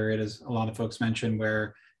post-2016 period, as a lot of folks mentioned,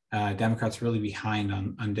 where Democrats are really behind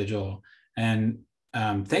on digital. And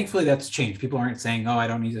thankfully that's changed. People aren't saying, oh, I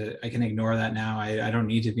can ignore that now. I don't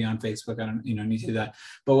need to be on Facebook. I don't need to do that.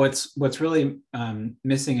 But what's really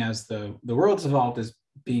missing as the world's evolved is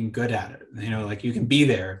being good at it. Like you can be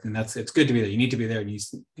there, and it's good to be there. You need to be there, and you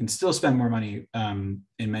can still spend more money in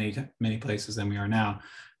many places than we are now.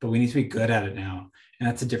 But we need to be good at it now, and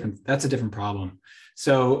that's a different problem.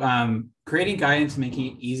 So creating guidance,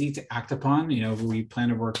 making it easy to act upon. We plan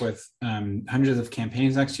to work with hundreds of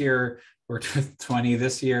campaigns next year. Worked with 20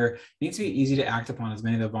 this year. It needs to be easy to act upon, as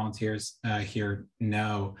many of the volunteers here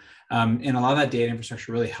know. And a lot of that data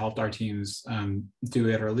infrastructure really helped our teams do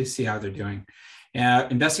it, or at least see how they're doing.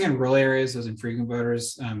 Investing in rural areas, those infrequent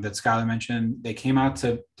voters that Schuyler mentioned, they came out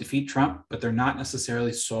to defeat Trump, but they're not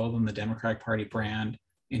necessarily sold on the Democratic Party brand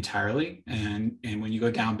entirely. And when you go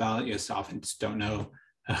down ballot, you often just don't know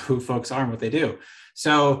who folks are and what they do.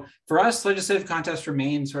 So for us, legislative contest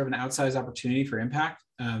remains sort of an outsized opportunity for impact.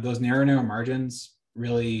 Those narrow margins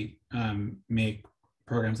really make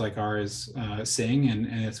programs like ours sing, and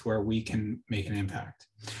it's where we can make an impact.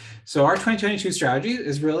 So our 2022 strategy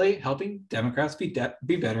is really helping Democrats be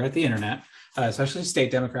better at the internet, especially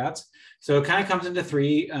state Democrats. So it kind of comes into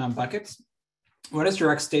three buckets. What is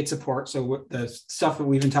direct state support? So the stuff that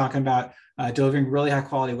we've been talking about, delivering really high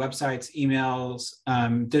quality websites, emails,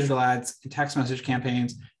 digital ads, and text message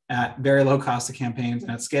campaigns at very low cost of campaigns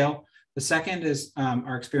and at scale. The second is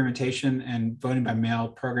our experimentation and voting by mail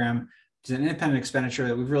program. It's an independent expenditure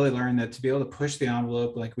that we've really learned that to be able to push the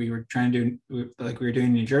envelope like we were trying to do, like we were doing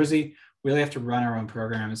in New Jersey, we really have to run our own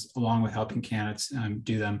programs along with helping candidates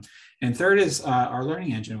do them. And third is our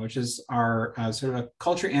learning engine, which is our sort of a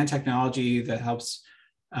culture and technology that helps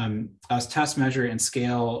us test, measure, and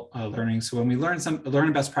scale learning. So when we learn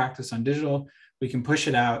a best practice on digital, we can push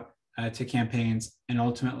it out to campaigns and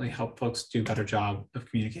ultimately help folks do a better job of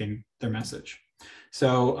communicating their message.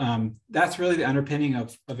 So that's really the underpinning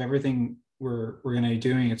of everything we're going to be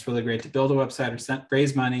doing. It's really great to build a website or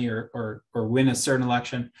raise money or win a certain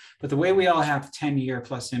election. But the way we all have 10-year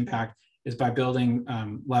plus impact is by building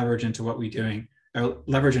leverage into what we're doing,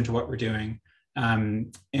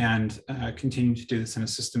 and continuing to do this in a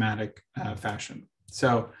systematic fashion.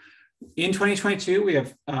 So in 2022, we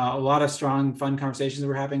have a lot of strong, fun conversations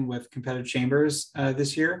we're having with competitive chambers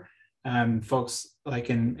this year. Folks like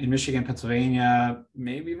in Michigan, Pennsylvania,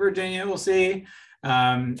 maybe Virginia, we'll see,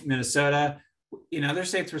 Minnesota. In other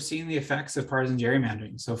states, we're seeing the effects of partisan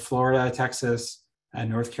gerrymandering. So Florida, Texas,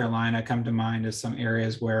 North Carolina come to mind as some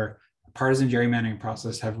areas where partisan gerrymandering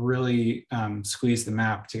process have really squeezed the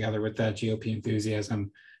map together with that GOP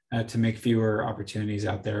enthusiasm to make fewer opportunities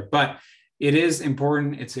out there. But it is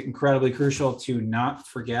important, it's incredibly crucial to not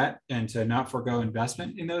forget and to not forego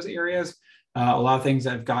investment in those areas. A lot of things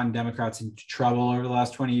that have gotten Democrats into trouble over the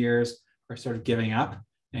last 20 years are sort of giving up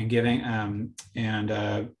and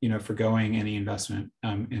forgoing any investment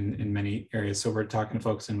in many areas. So we're talking to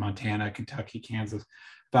folks in Montana, Kentucky, Kansas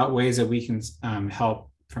about ways that we can help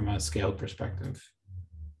from a scaled perspective.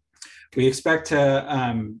 We expect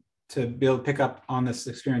to be able to pick up on this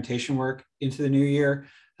experimentation work into the new year.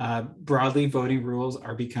 Broadly, voting rules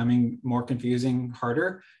are becoming more confusing,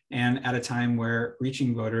 harder, and at a time where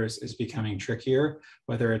reaching voters is becoming trickier,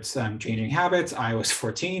 whether it's changing habits, iOS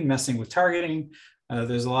 14, messing with targeting.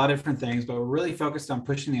 There's a lot of different things, but we're really focused on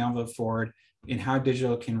pushing the envelope forward in how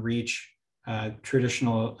digital can reach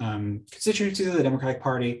traditional constituencies of the Democratic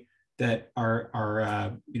Party that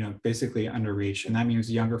are basically under reach. And that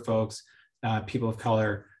means younger folks, people of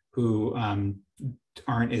color who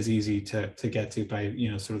aren't as easy to get to by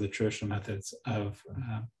sort of the traditional methods of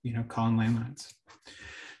calling landlines.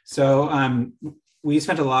 So we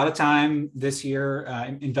spent a lot of time this year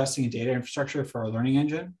investing in data infrastructure for our learning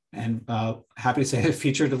engine, and happy to say that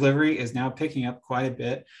feature delivery is now picking up quite a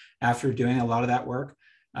bit after doing a lot of that work.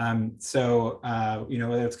 Whether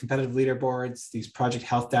it's competitive leaderboards, these project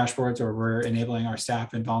health dashboards, or we're enabling our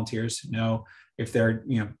staff and volunteers to know if they're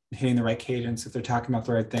hitting the right cadence, if they're talking about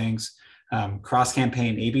the right things.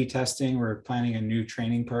 Cross-campaign A/B testing. We're planning a new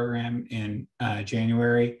training program in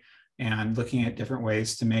January, and looking at different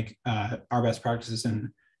ways to make our best practices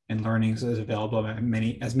and learnings as available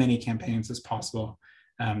as many campaigns as possible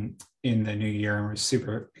in the new year. And we're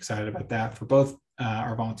super excited about that for both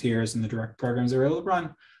our volunteers and the direct programs they're able to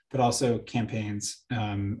run, but also campaigns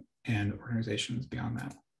and organizations beyond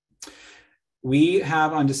that. We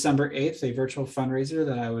have on December 8th a virtual fundraiser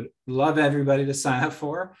that I would love everybody to sign up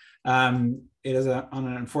for. It is on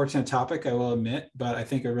an unfortunate topic, I will admit, but I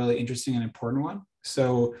think a really interesting and important one.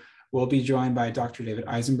 So we'll be joined by Dr. David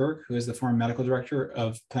Eisenberg, who is the former medical director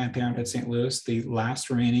of Planned Parenthood St. Louis, the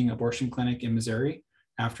last remaining abortion clinic in Missouri,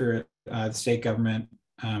 after the state government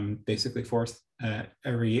basically forced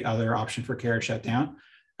every other option for care to shut down.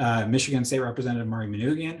 Michigan State Representative Mari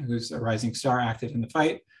Manoogian, who's a rising star active in the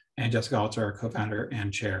fight, and Jessica Alter, our co-founder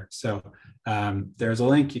and chair. So there's a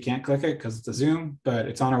link. You can't click it because it's a Zoom, but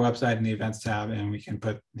it's on our website in the events tab, and we can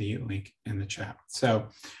put the link in the chat. So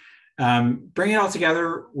bring it all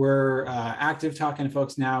together. We're active talking to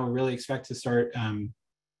folks now. We really expect to start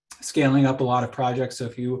scaling up a lot of projects. So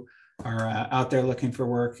if you are out there looking for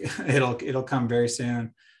work, it'll come very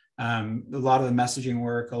soon. A lot of the messaging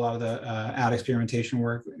work, a lot of the ad experimentation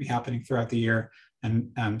work will be happening throughout the year,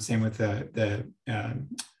 and same with the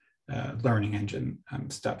learning engine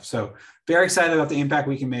stuff. So very excited about the impact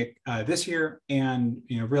we can make this year, and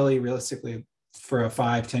really realistically for a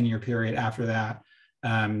 5-10 year period after that,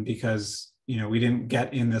 because we didn't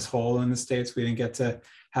get in this hole in the states. We didn't get to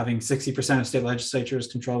having 60% of state legislatures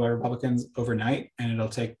controlled by Republicans overnight, and it'll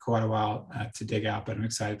take quite a while to dig out. But I'm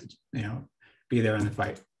excited to be there in the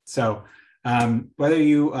fight. So whether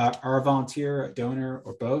you are a volunteer, a donor,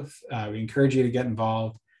 or both, we encourage you to get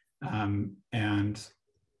involved. And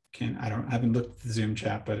I haven't looked at the Zoom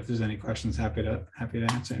chat, but if there's any questions, happy to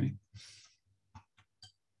answer any.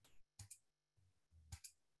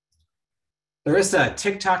 There is a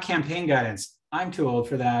TikTok campaign guidance. I'm too old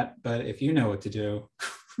for that, but if you know what to do,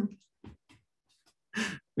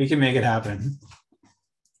 we can make it happen.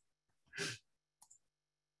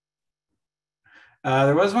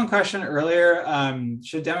 There was one question earlier.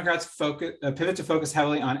 Should Democrats pivot to focus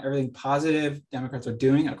heavily on everything positive Democrats are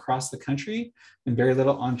doing across the country and very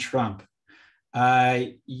little on Trump?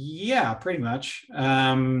 Yeah, pretty much.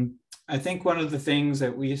 I think one of the things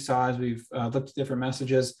that we saw as we've looked at different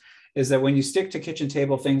messages is that when you stick to kitchen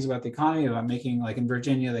table things about the economy, about making, like in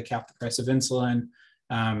Virginia, they capped the price of insulin,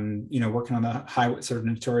 working on the sort of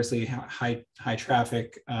notoriously high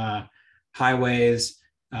traffic highways.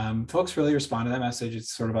 Folks really respond to that message.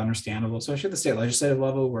 It's sort of understandable, especially at the state legislative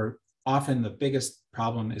level, where often the biggest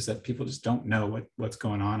problem is that people just don't know what's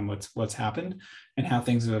going on and what's happened and how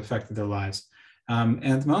things have affected their lives. And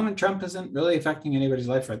at the moment, Trump isn't really affecting anybody's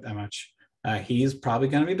life that much. He's probably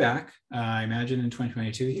going to be back. I imagine in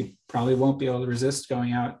 2022, he probably won't be able to resist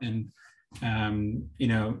going out and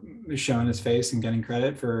showing his face and getting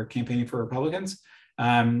credit for campaigning for Republicans.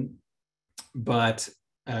 And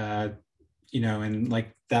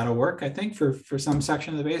that'll work, I think, for some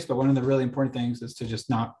section of the base. But one of the really important things is to just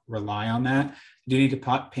not rely on that. You do need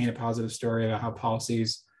to paint a positive story about how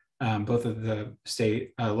policies, both at the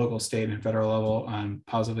state, local, state, and federal level,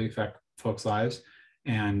 positively affect folks' lives.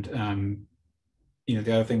 And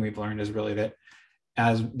the other thing we've learned is really that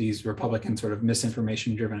as these Republican sort of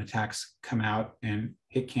misinformation-driven attacks come out and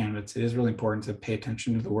hit candidates, it is really important to pay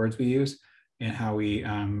attention to the words we use and how we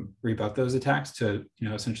rebut those attacks to,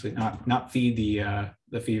 essentially not feed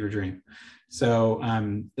the fever dream. So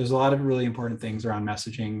there's a lot of really important things around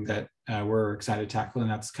messaging that we're excited to tackle, and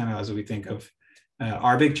that's kind of as we think of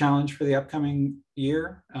our big challenge for the upcoming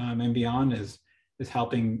year and beyond is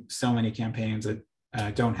helping so many campaigns that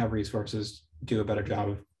don't have resources do a better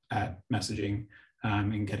job at messaging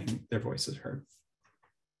and getting their voices heard.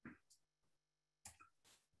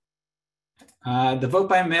 The vote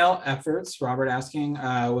by mail efforts, Robert asking,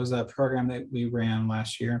 was a program that we ran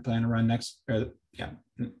last year and plan to run next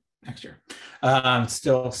year.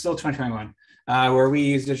 Still 2021, where we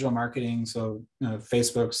use digital marketing. So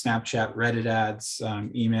Facebook, Snapchat, Reddit ads,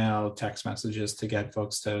 email, text messages to get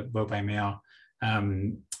folks to vote by mail,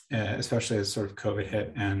 especially as sort of COVID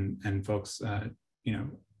hit and folks,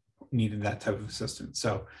 needed that type of assistance.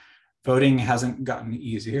 So voting hasn't gotten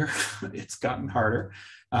easier, it's gotten harder.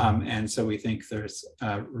 And so we think there's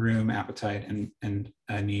room, appetite, and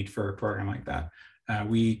a need for a program like that.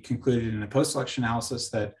 We concluded in a post-election analysis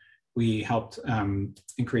that we helped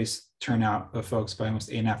increase turnout of folks by almost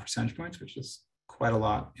 8.5 percentage points, which is quite a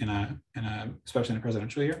lot especially in a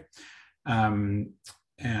presidential year.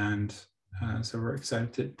 So we're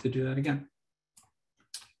excited to do that again.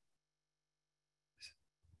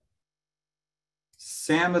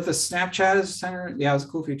 Sam with the Snapchat center. Yeah, it was a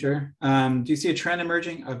cool feature. Do you see a trend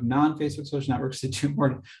emerging of non-Facebook social networks to do more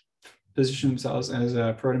to position themselves as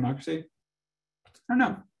a pro-democracy? I don't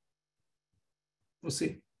know. We'll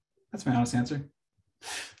see. That's my honest answer.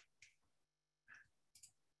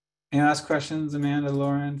 Any last questions, Amanda,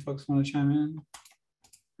 Lauren? Folks want to chime in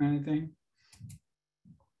or anything?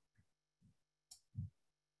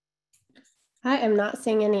 I am not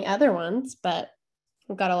seeing any other ones, but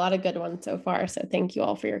we've got a lot of good ones so far. So thank you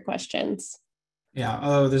all for your questions. Yeah.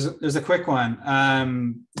 Oh, there's a quick one.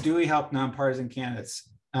 Do we help nonpartisan candidates?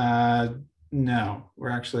 No, we're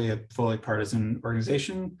actually a fully partisan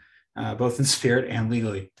organization, both in spirit and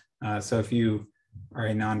legally. So if you are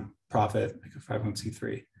a nonprofit, like a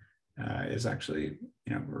 501c3, is actually,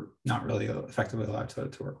 we're not really effectively allowed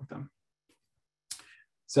to work with them.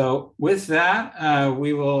 So with that,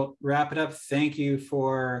 we will wrap it up. Thank you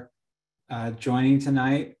for joining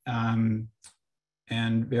tonight, and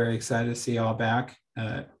very excited to see you all back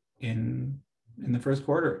in the first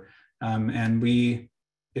quarter. And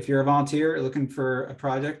if you're a volunteer looking for a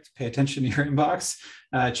project, pay attention to your inbox.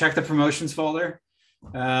 Check the promotions folder.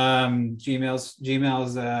 Gmail's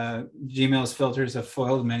filters have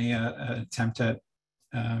foiled many attempt at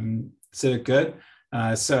civic good.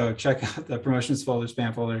 So check out the promotions folder,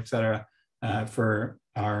 spam folder, etc., for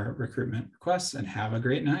our recruitment requests, and have a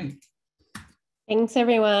great night. Thanks,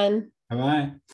 everyone. Bye-bye.